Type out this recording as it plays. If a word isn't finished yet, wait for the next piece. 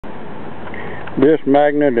This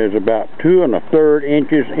magnet is about 2 1/3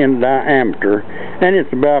 inches in diameter, and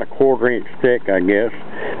it's about a 1/4 inch thick, I guess.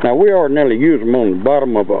 Now, we ordinarily use them on the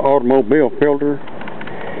bottom of an automobile filter,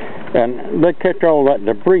 and they catch all that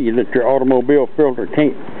debris that your automobile filter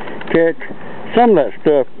can't catch. Some of that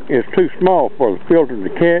stuff is too small for the filter to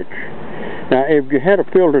catch. Now, if you had a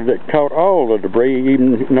filter that caught all the debris,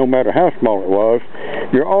 even no matter how small it was,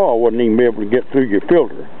 your oil wouldn't even be able to get through your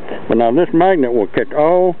filter. But now this magnet will catch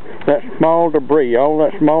all that small debris, all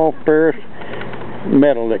that small ferrous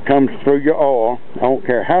metal that comes through your oil. I don't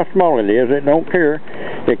care how small it is, it don't care.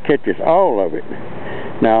 It catches all of it.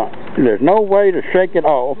 Now, there's no way to shake it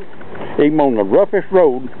off. Even on the roughest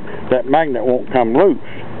road, that magnet won't come loose.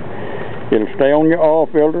 It'll stay on your oil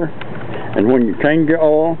filter, and when you change your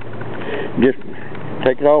oil, just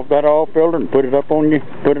take it off that oil filter and put it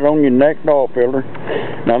on your next oil filter.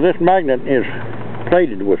 Now, this magnet is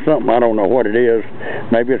plated with something, I don't know what it is.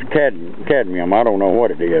 Maybe it's cadmium, I don't know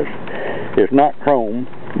what it is. It's not chrome,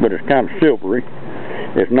 but it's kind of silvery.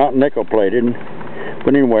 It's not nickel plated.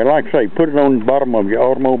 But anyway, like I say, put it on the bottom of your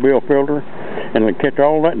automobile filter, and it'll catch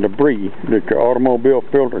all that debris that your automobile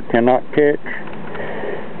filter cannot catch.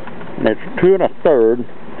 It's 2 1/3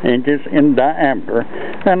 inches in diameter,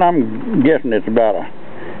 and I'm guessing it's about a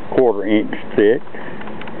 1/4 inch thick.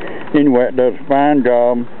 Anyway, it does a fine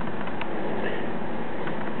job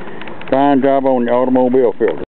on the automobile filter.